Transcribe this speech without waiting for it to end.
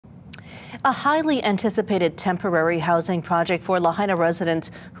A highly anticipated temporary housing project for Lahaina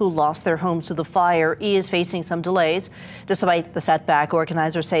residents who lost their homes to the fire is facing some delays. Despite the setback,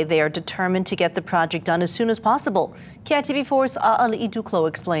 organizers say they are determined to get the project done as soon as possible. KITV4's A'ali Iduklo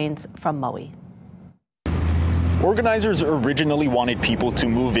explains from Maui. Organizers originally wanted people to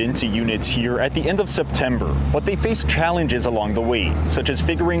move into units here at the end of September, but they faced challenges along the way, such as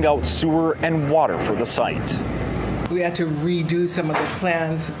figuring out sewer and water for the site. We had to redo some of the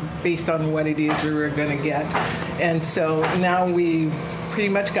plans based on what it is we were going to get. And so now we've pretty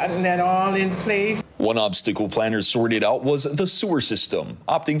much gotten that all in place. One obstacle planners sorted out was the sewer system,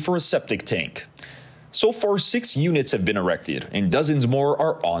 opting for a septic tank. So far, 6 units have been erected and dozens more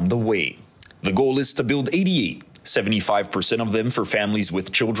are on the way. The goal is to build 88, 75% of them for families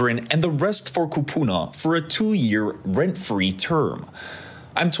with children and the rest for kupuna for a 2-year rent-free term.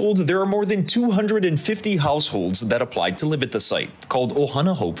 I'm told there are more than 250 households that applied to live at the site, called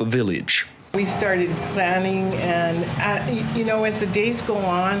Ohana Hope Village. We started planning, and as the days go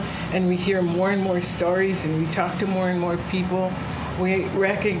on and we hear more and more stories and we talk to more and more people, we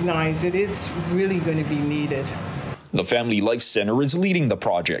recognize that it's really going to be needed. The Family Life Center is leading the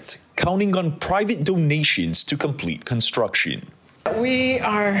project, counting on private donations to complete construction. We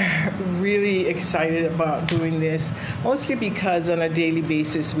are really excited about doing this, mostly because on a daily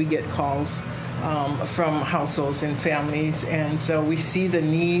basis we get calls from households and families, and so we see the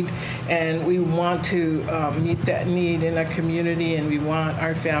need and we want to meet that need in our community, and we want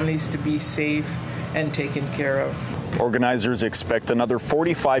our families to be safe and taken care of. Organizers expect another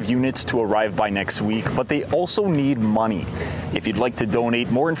 45 units to arrive by next week, but they also need money. If you'd like to donate,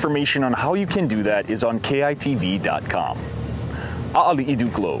 more information on how you can do that is on KITV.com. A'ali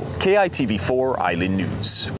Iduklo, KITV4 Island News.